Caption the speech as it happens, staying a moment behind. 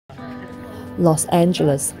Los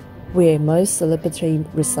Angeles, where most celebrities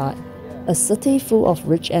reside, a city full of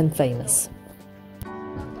rich and famous.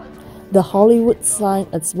 The Hollywood sign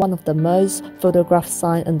is one of the most photographed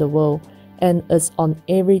signs in the world and is on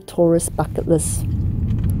every tourist bucket list.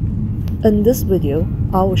 In this video,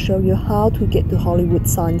 I will show you how to get to Hollywood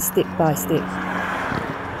sign step by step.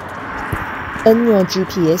 In your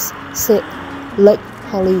GPS, set Lake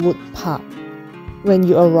Hollywood Park. When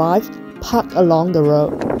you arrive, park along the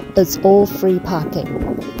road. It's all free parking.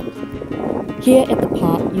 Here at the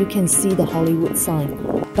park, you can see the Hollywood sign,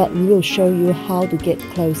 but we will show you how to get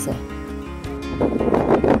closer.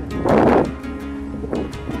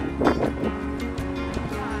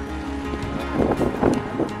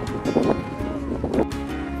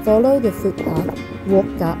 Follow the footpath,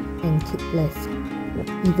 walk up and keep left.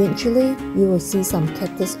 Eventually, you will see some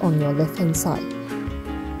cactus on your left-hand side.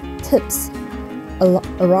 Tips: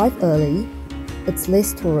 arrive early, it's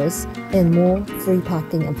less tourists and more free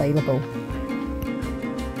parking available.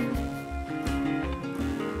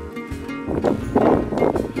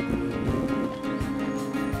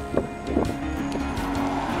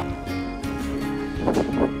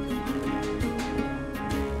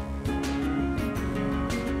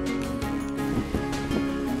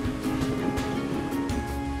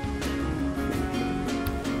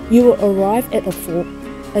 You will arrive at a fork.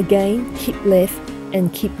 Again, keep left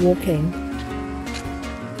and keep walking.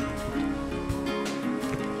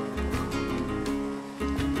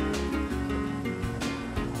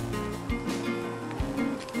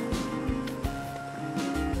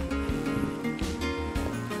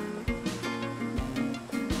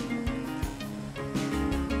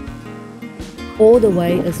 All the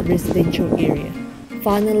way is residential area.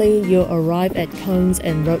 Finally, you'll arrive at cones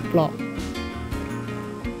and roadblock.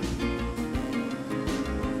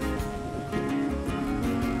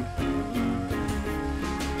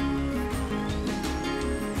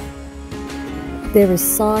 There is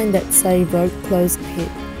sign that say road closed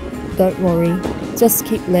ahead. Don't worry, just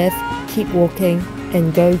keep left, keep walking,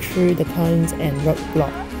 and go through the cones and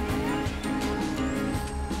roadblock.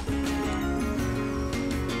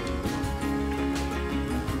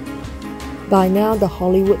 By now, the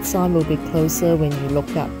Hollywood sign will be closer when you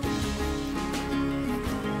look up.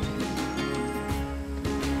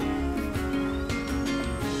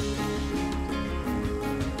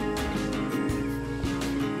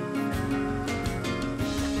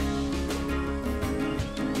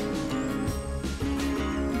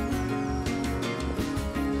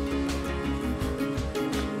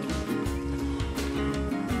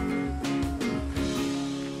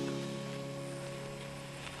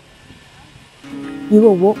 You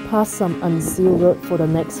will walk past some unsealed road for the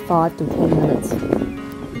next 5 to 10 minutes.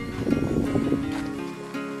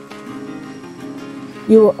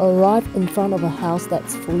 You will arrive in front of a house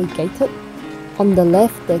that's fully gated. On the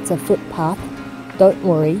left, there's a footpath. Don't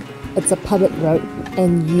worry, it's a public road,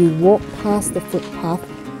 and you walk past the footpath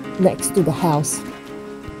next to the house.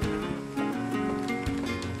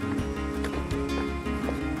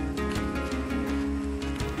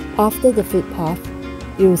 After the footpath,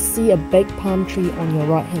 you will see a big palm tree on your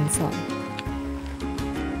right-hand side.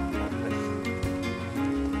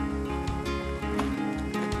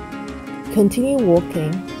 Continue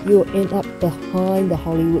walking, you will end up behind the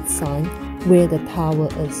Hollywood sign where the tower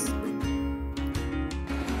is.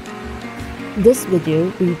 This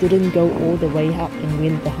video, we didn't go all the way up and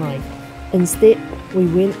went behind. Instead, we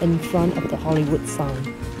went in front of the Hollywood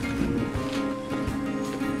sign.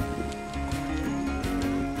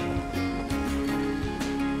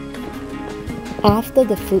 After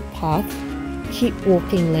the footpath, keep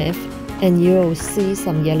walking left and you will see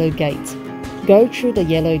some yellow gates. Go through the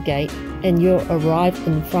yellow gate and you'll arrive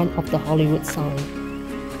in front of the Hollywood sign.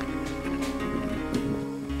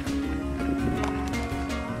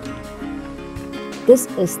 This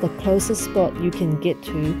is the closest spot you can get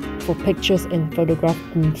to for pictures and photographs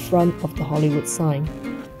in front of the Hollywood sign.